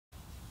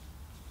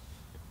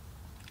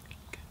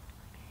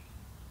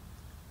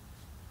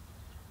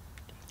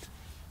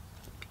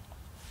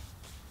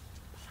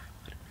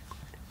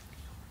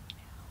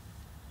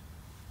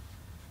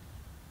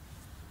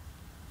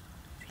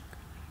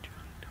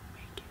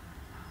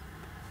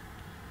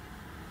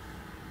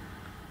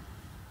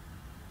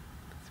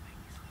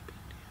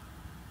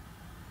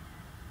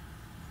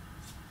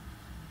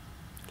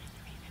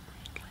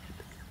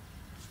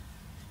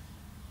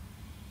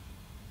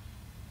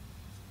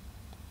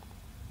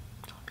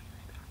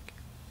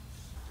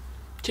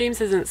James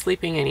isn't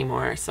sleeping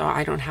anymore, so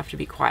I don't have to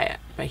be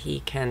quiet, but he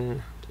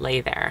can lay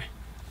there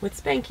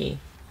with Spanky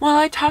while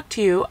I talk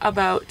to you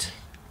about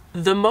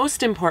the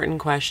most important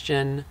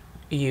question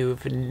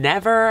you've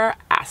never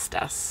asked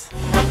us.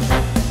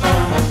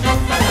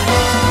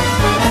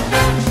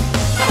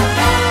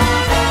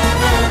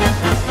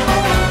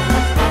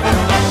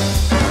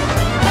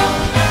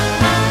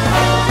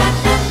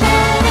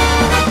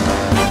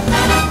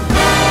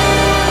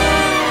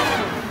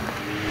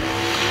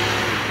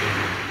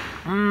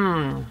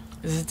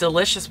 This is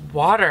delicious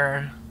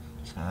water.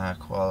 It's high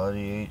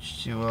quality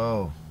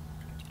H2O.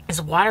 This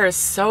water is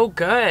so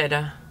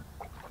good.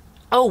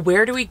 Oh,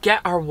 where do we get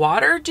our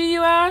water, do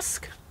you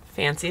ask?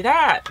 Fancy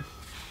that.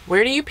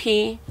 Where do you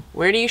pee?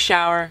 Where do you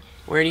shower?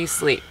 Where do you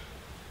sleep?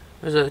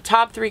 Those are the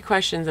top 3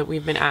 questions that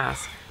we've been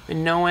asked, but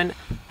no one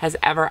has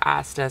ever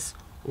asked us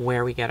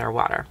where we get our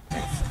water.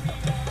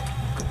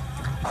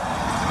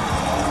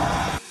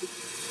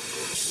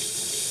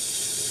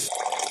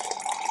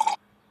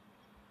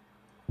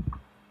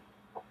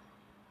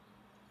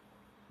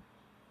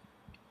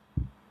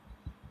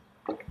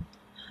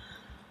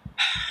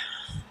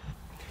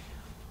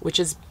 Which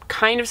is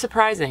kind of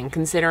surprising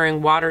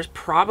considering water's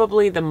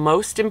probably the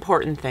most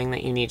important thing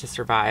that you need to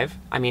survive.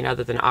 I mean,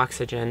 other than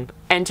oxygen.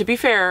 And to be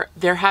fair,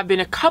 there have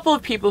been a couple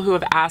of people who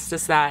have asked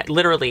us that,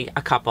 literally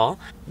a couple.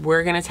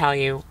 We're gonna tell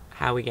you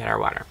how we get our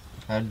water.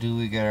 How do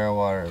we get our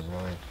water,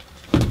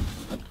 Zoe?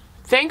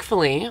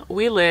 Thankfully,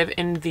 we live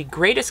in the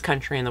greatest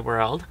country in the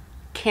world,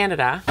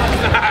 Canada.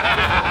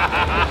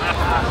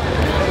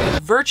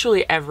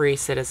 Virtually every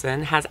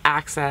citizen has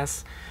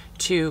access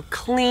to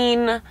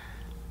clean,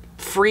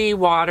 free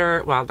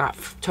water. Well, not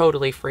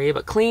totally free,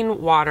 but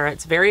clean water.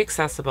 It's very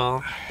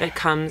accessible that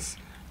comes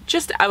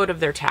just out of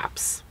their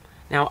taps.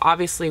 Now,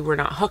 obviously, we're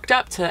not hooked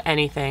up to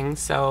anything,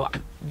 so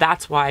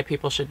that's why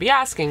people should be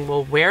asking,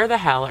 well, where the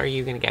hell are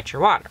you going to get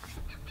your water?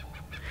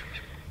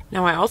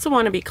 Now, I also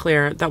want to be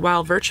clear that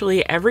while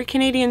virtually every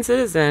Canadian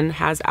citizen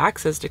has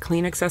access to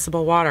clean,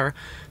 accessible water,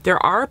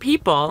 there are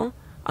people,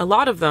 a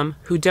lot of them,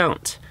 who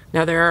don't.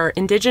 Now, there are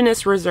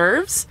Indigenous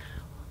reserves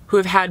who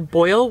have had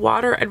boil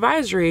water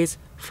advisories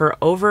for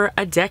over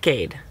a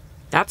decade.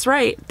 That's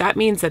right. That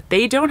means that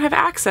they don't have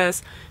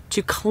access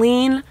to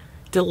clean,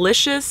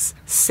 delicious,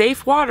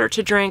 safe water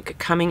to drink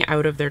coming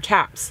out of their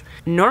taps.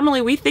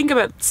 Normally, we think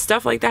about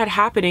stuff like that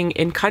happening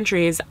in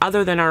countries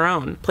other than our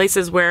own,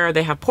 places where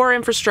they have poor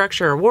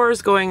infrastructure or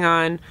wars going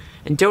on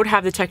and don't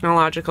have the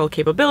technological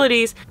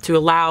capabilities to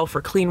allow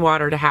for clean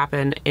water to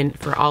happen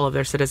for all of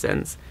their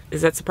citizens.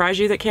 Does that surprise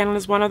you that Canada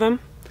is one of them?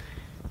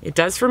 It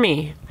does for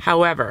me.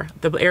 However,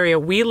 the area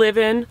we live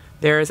in,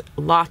 there's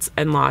lots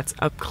and lots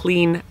of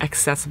clean,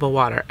 accessible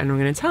water, and I'm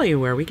going to tell you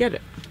where we get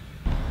it.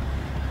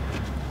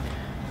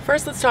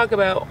 First, let's talk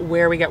about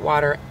where we get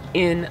water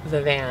in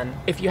the van.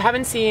 If you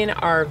haven't seen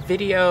our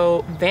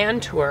video van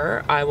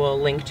tour, I will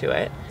link to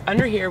it.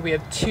 Under here, we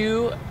have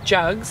 2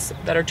 jugs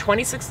that are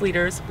 26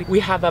 liters. We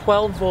have a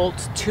 12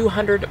 volt,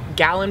 200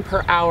 gallon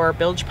per hour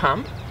bilge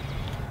pump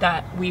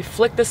that we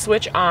flick the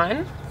switch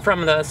on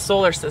from the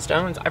solar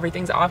system, so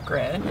everything's off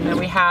grid. And then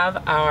we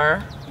have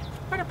our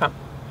water pump.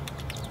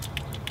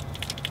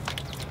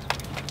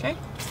 Okay.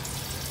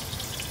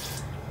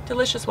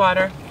 Delicious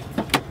water.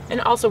 And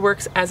it also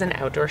works as an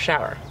outdoor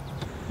shower.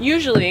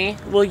 Usually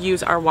we'll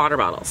use our water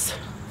bottles.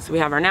 So we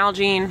have our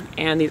Nalgene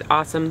and these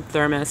awesome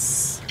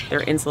thermos.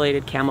 They're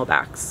insulated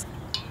Camelbacks.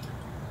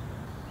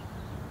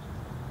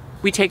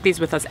 We take these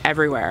with us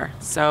everywhere.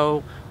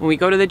 So when we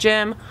go to the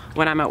gym,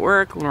 when I'm at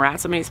work, when we're at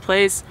somebody's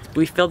place,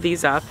 we fill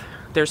these up.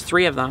 There's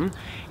 3 of them,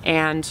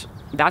 and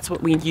that's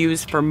what we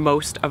use for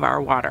most of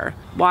our water.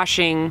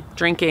 Washing,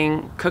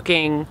 drinking,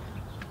 cooking.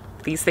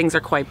 These things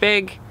are quite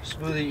big.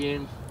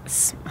 Smoothieing.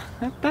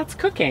 That's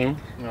cooking.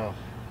 No.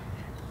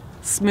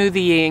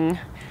 Smoothieing.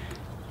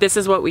 This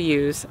is what we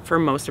use for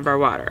most of our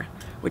water,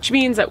 which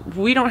means that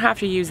we don't have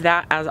to use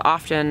that as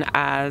often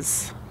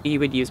as you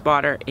would use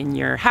water in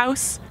your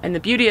house. And the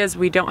beauty is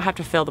we don't have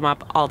to fill them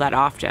up all that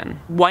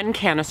often. 1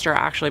 canister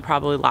actually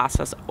probably lasts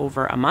us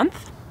over a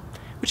month,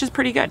 which is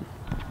pretty good.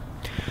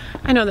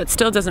 I know that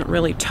still doesn't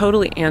really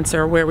totally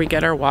answer where we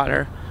get our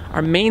water,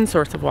 our main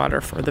source of water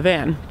for the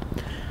van.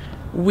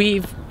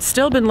 We've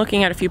still been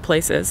looking at a few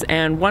places,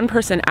 and one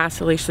person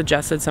actually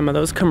suggested some of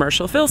those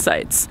commercial fill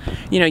sites.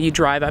 You know, you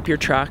drive up your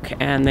truck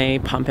and they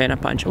pump in a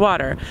bunch of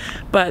water.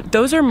 But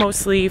those are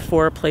mostly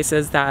for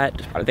places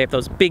that they have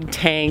those big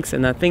tanks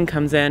and the thing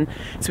comes in.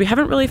 So we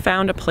haven't really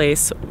found a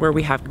place where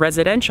we have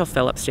residential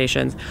fill-up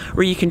stations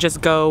where you can just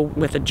go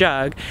with a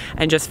jug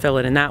and just fill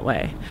it in that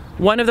way.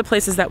 One of the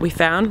places that we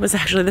found was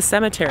actually the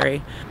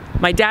cemetery.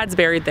 My dad's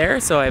buried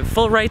there, so I have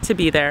full right to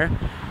be there.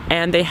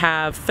 And they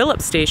have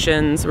fill-up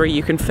stations where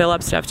you can fill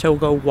up stuff to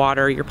go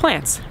water your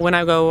plants. When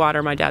I go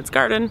water my dad's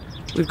garden,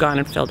 we've gone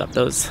and filled up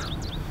those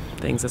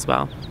things as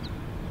well.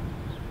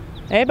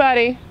 Hey,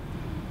 buddy.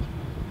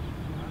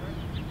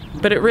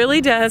 But it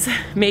really does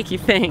make you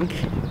think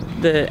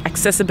the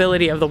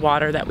accessibility of the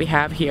water that we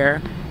have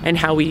here and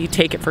how we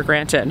take it for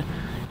granted.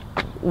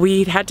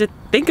 We had to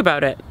think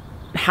about it.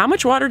 How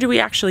much water do we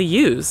actually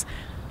use?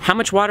 how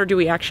much water do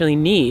we actually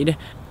need?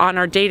 On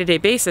our day-to-day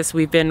basis,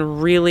 we've been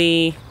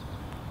really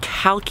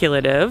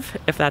calculative,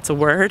 if that's a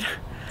word,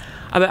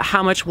 about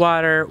how much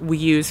water we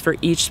use for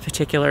each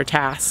particular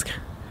task.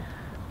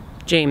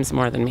 James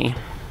more than me.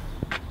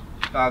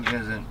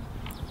 Cognizant.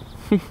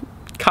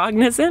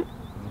 Cognizant?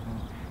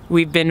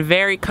 We've been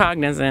very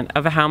cognizant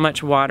of how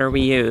much water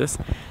we use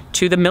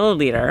to the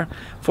milliliter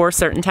for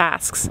certain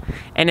tasks.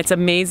 And it's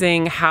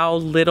amazing how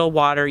little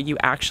water you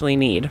actually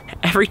need.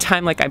 Every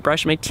time like I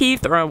brush my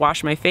teeth or I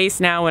wash my face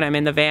now when I'm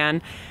in the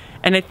van,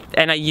 and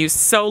I use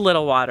so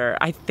little water,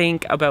 I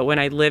think about when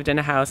I lived in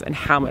a house and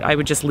how much I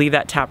would just leave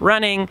that tap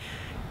running,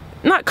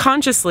 not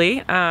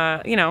consciously,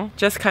 you know,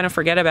 just kind of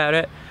forget about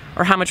it,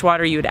 or how much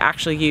water you would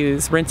actually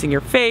use rinsing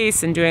your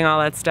face and doing all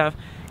that stuff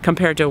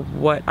compared to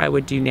what I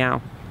would do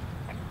now.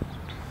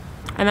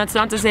 And that's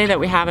not to say that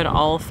we have it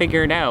all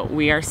figured out.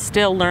 We are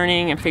still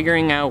learning and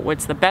figuring out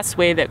what's the best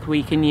way that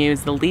we can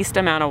use the least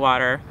amount of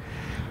water,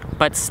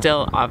 but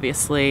still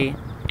obviously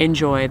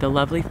enjoy the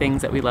lovely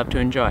things that we love to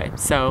enjoy.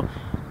 So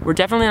we're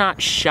definitely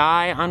not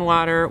shy on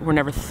water. We're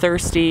never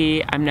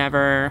thirsty. I'm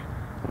never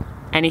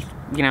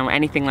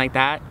anything like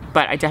that.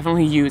 But I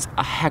definitely use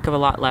a heck of a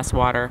lot less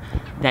water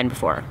than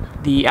before.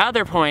 The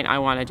other point I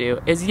want to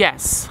do is,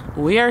 yes,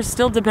 we are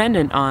still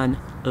dependent on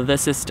the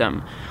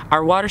system.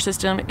 Our water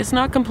system is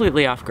not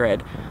completely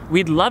off-grid.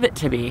 We'd love it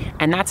to be,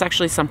 and that's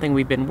actually something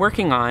we've been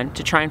working on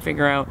to try and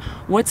figure out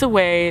what's a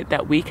way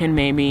that we can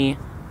maybe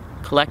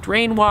collect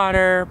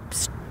rainwater,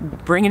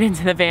 bring it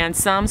into the van,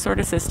 some sort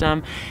of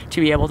system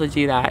to be able to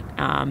do that.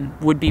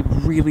 Would be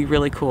really,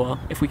 really cool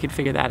if we could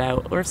figure that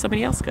out, or if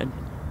somebody else could.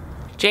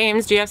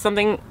 James, do you have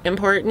something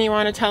important you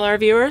want to tell our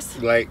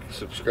viewers? Like,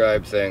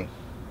 subscribe thing.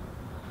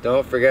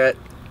 Don't forget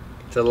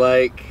to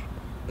like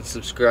and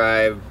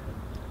subscribe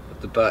with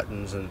the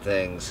buttons and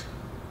things.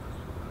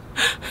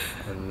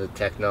 And the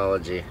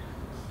technology.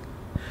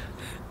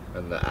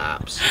 And the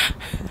apps.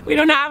 We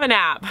don't have an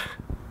app.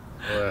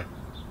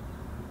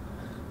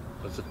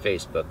 What's the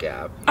Facebook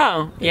app?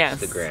 Oh,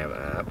 yes. Instagram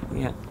app.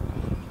 Yeah.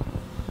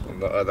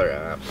 And the other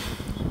app.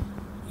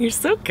 You're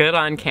so good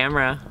on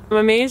camera. I'm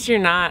amazed you're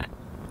not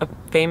a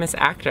famous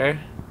actor.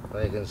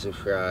 Like and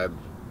subscribe,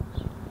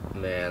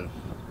 man.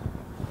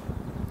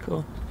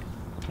 Cool.